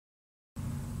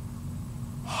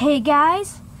Hey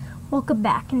guys, welcome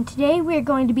back, and today we're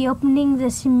going to be opening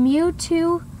this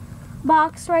Mewtwo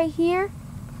box right here.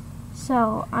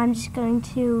 So I'm just going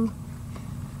to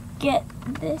get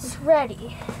this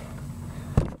ready.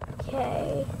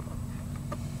 Okay.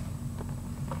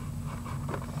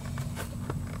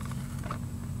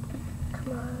 Come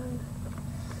on.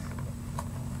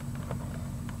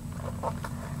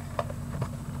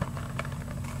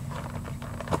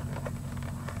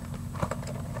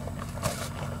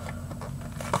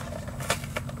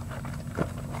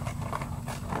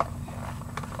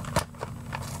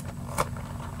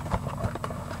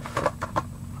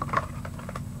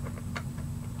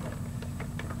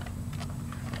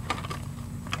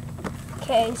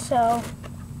 Okay, so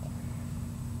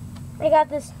I got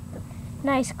this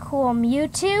nice cool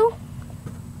Mewtwo.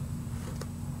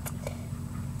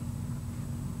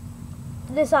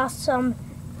 This awesome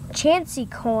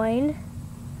Chansey coin.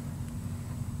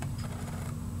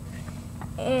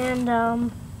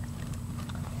 And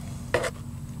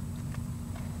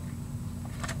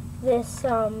this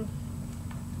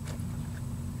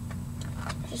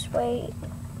just wait.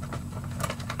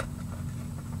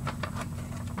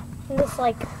 This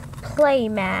like play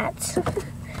mat.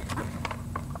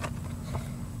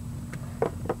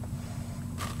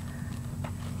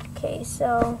 Okay,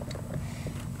 so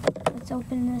let's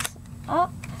open this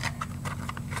up.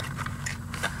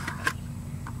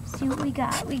 See what we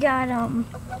got. We got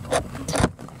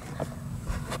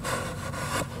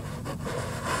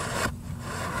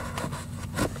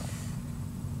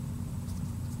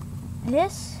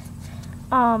this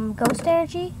ghost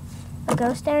energy, a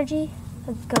ghost energy,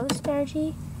 a ghost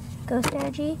energy, ghost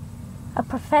energy, a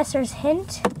professor's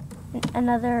hint,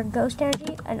 another ghost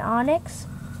energy, an onyx,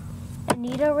 a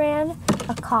Nidoran,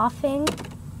 a coughing,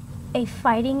 a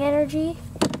fighting energy,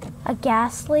 a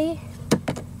ghastly,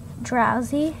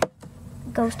 drowsy,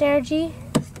 ghost energy,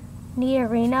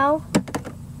 Nidorino,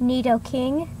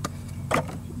 Nidoking,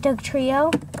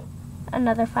 Dugtrio,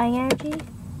 another fighting energy,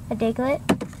 a Diglett,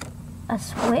 a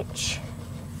switch,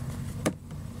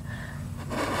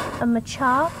 a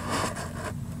Machop,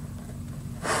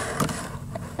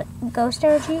 ghost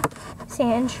energy,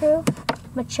 Sandshrew,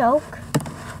 Machoke,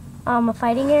 a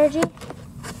fighting energy,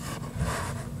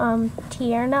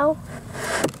 Tierno,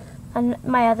 and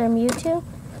my other Mewtwo,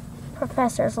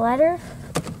 Professor's letter,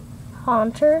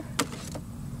 Haunter,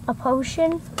 a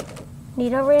potion,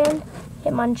 Nidoran,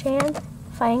 Hitmonchan,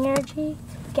 fighting energy,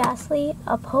 Ghastly,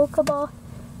 a Pokeball,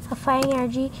 a fighting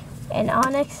energy, an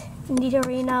Onyx,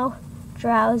 Nidorino,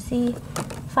 Drowsy,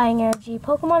 fighting energy,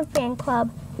 Pokemon Fan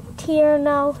Club,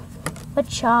 Tierno,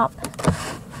 Machop,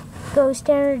 ghost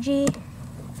energy,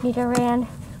 Nidoran,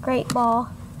 Great Ball,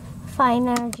 fighting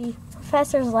energy,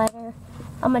 Professor's letter,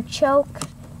 a Machoke,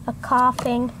 a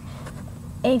coughing,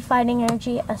 a fighting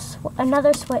energy,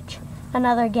 another switch,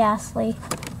 another Ghastly,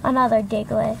 another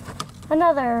Diglett,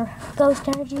 another ghost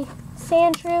energy,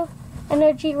 Sandshrew,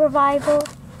 energy revival,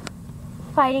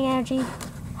 fighting energy,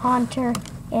 Haunter,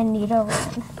 and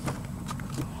Nidoran.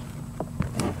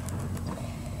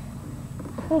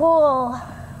 Well,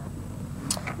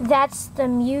 that's the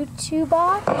Mewtwo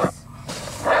box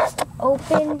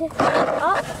opened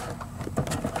up.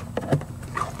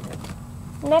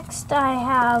 Next I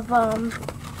have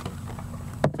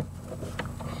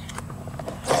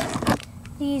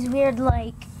these weird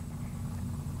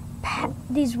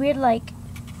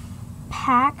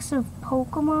packs of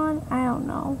Pokemon. I don't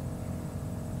know.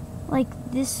 Like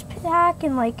this pack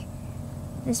and like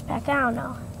this pack. I don't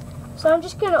know. So I'm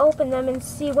just gonna open them and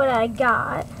see what I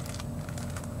got.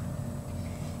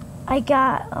 I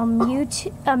got a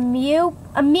Mewtwo,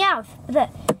 a Meowth, the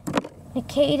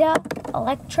Nikita,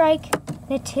 Electrike,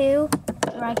 Mewtwo,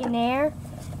 Dragonair,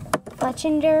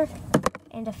 Fletchinder,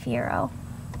 and a Fearow.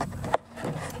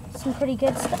 Some pretty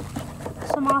good stuff.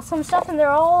 Some awesome stuff, and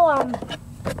they're all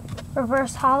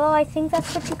reverse hollow, I think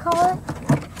that's what you call it.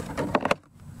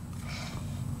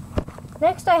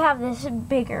 Next I have this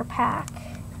bigger pack.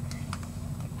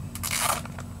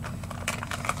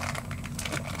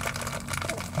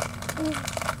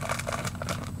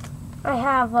 I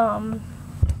have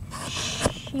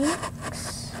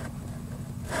Shinx,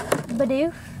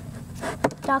 Bidoof,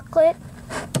 Ducklet,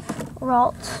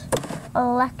 Ralt,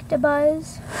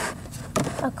 Electabuzz,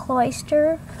 a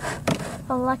Cloyster,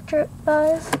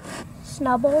 Electabuzz,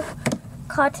 Snubble,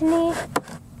 Cottony,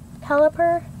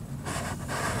 Pelipper,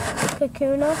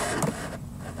 Kakuna,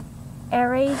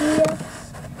 Aradius,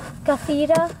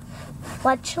 Gothita,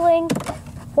 Fletchling,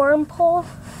 Wurmple,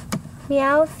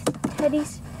 Meowth,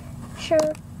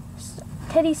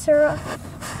 Teddiursa,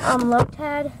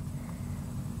 Lotad,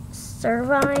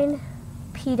 Servine,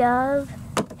 Pidove,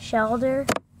 Shelder,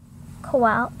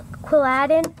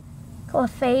 Quilladin,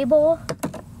 Clefable,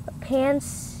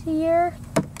 Pansear,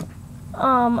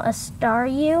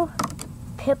 Astaryu,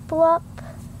 Piplup,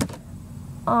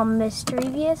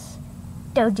 Mischievous,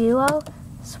 Doduo,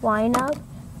 Swinub,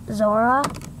 Zora,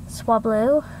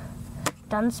 Swablu,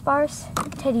 Dunsparce,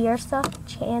 Teddiursa,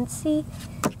 Chansey,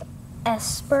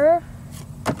 Esper,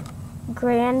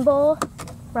 Granbull,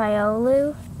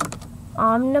 Riolu,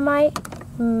 Omnimite,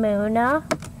 Munna,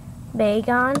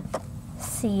 Bagon,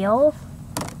 Seal,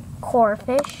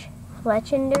 Corphish,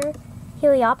 Fletchinder,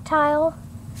 Helioptile,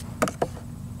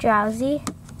 Drowsy,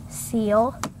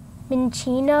 Seal,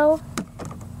 Minccino,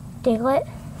 Diglett,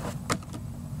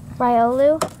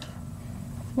 Riolu,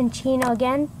 Minccino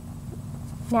again,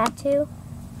 Natu,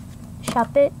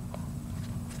 Shuppet,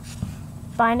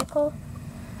 Binacle,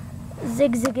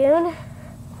 Zigzagoon,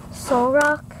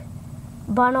 Solrock,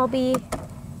 Bunnelby,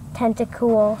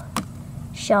 Tentacool,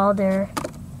 Shelder,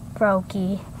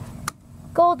 Brokey,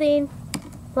 Goldeen,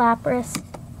 Lapras,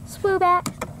 Swoobat,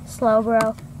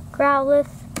 Slowbro, Growlithe,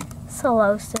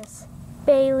 Solosis,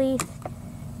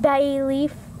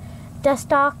 Bayleaf,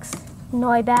 Dustox,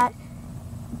 Noibat,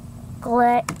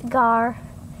 Gar,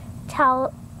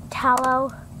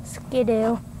 Tallow,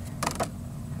 Skidoo,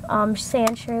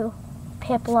 Sandshrew,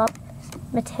 Piplup,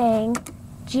 Matang,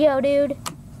 Geodude,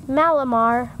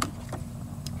 Malamar,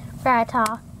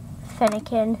 Rattata,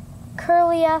 Fennekin,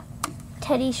 Kirlia,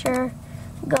 Teddiursa,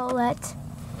 Golett,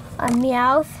 a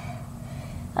Meowth,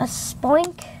 a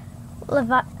Spoink,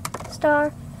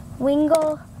 Levistar,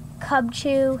 Wingull,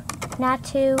 Cubchoo,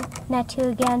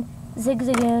 Natu again,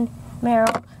 Zigzagoon,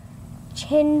 Meryl,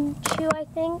 Chinchou, I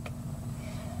think,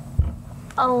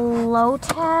 a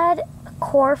Lotad, a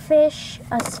Corphish,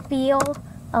 a Speel,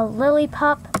 a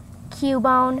Lillipup,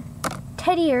 Cubone,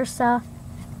 Teddiursa,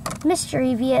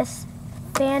 Mischievous,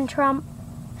 Phantom,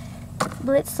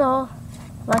 Blitzel,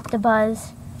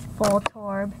 Electabuzz,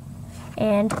 Voltorb,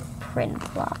 and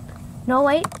Prinplup. No,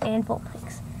 wait, and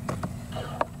Vulpix.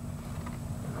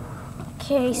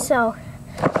 Okay, so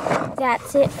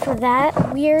that's it for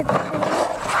that weird thing.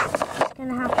 Just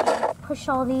gonna have to push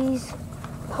all these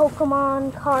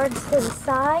Pokemon cards to the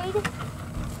side.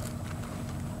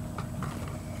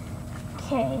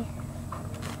 Okay.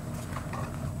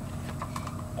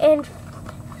 And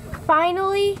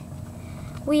finally,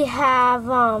 we have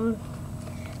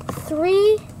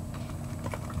 3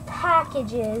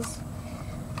 packages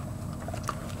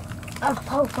of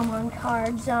Pokemon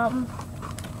cards.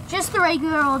 Just the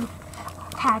regular old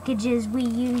packages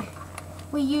we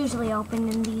usually open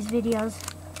in these videos.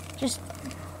 Just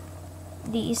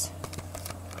these.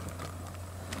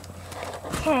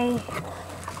 Okay,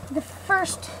 the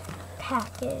first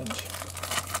package.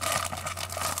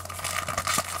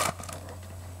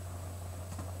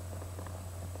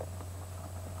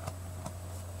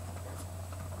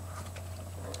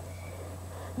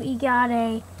 We got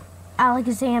a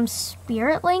Alakazam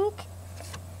Spirit Link,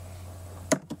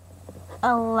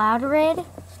 a Loudred,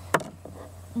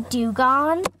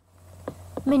 Dewgong,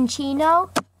 Minccino,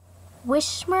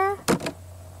 Whismur,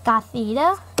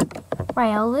 Gothita,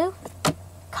 Riolu,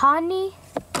 Connie,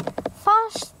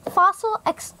 Fossil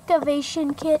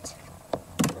Excavation Kit,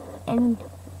 and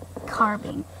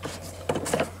Carbink.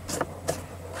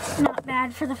 Not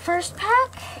bad for the first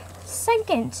pack.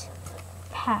 Second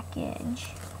package.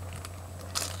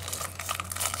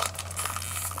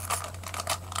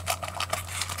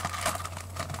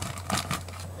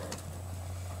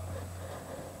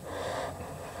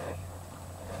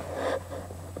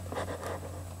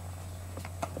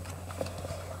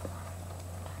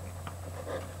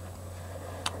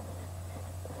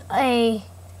 A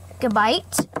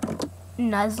Gabite,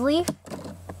 Nuzleaf,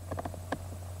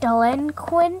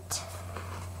 Delinquent,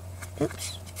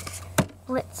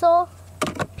 Blitzel,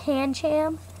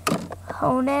 Pancham,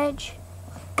 Honedge,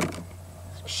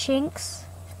 Shinx,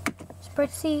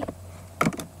 Spritzee,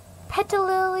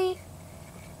 Petalilly,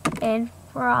 and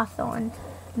Frothorn.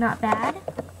 Not bad.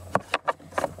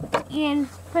 And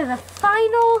for the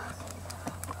final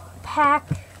pack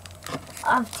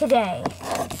of today,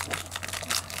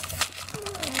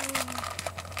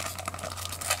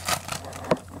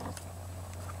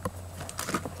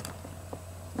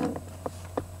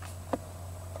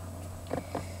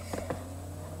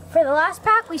 for the last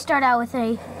pack, we start out with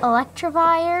a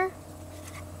Electivire,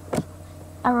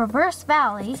 a Reverse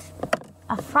Valley,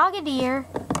 a Frogadier,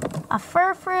 a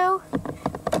Furfrou,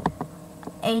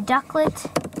 a Ducklet,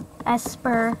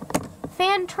 Esper,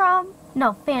 Phantom,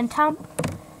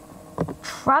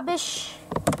 Trubbish,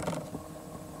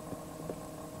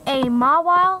 a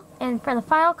Mawile, and for the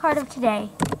final card of today,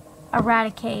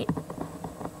 Eradicate.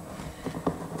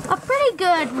 a pretty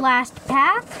good last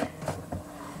pack.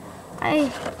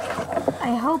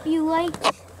 I hope you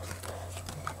liked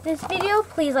this video.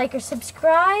 Please like or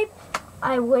subscribe.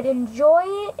 I would enjoy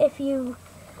it if you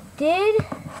did.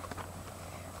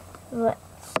 Let's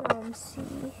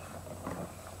see.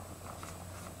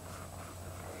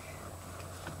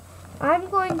 I'm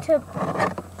going to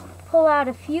pull out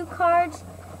a few cards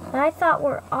that I thought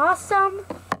were awesome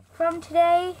from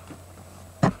today.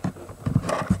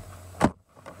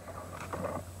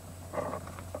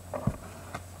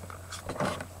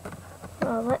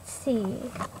 Well, let's see.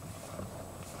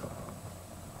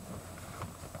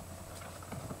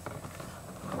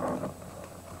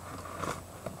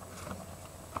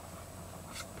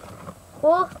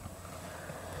 Well,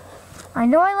 I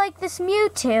know I like this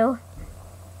Mewtwo,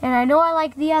 and I know I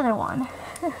like the other one.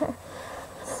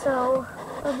 So,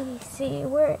 let me see,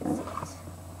 where is it?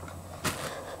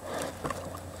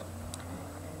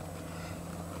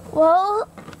 Well,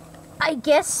 I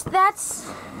guess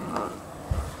that's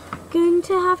going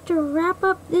to have to wrap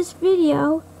up this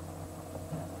video.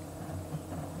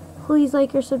 Please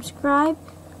like or subscribe.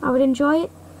 I would enjoy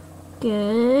it.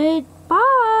 Good.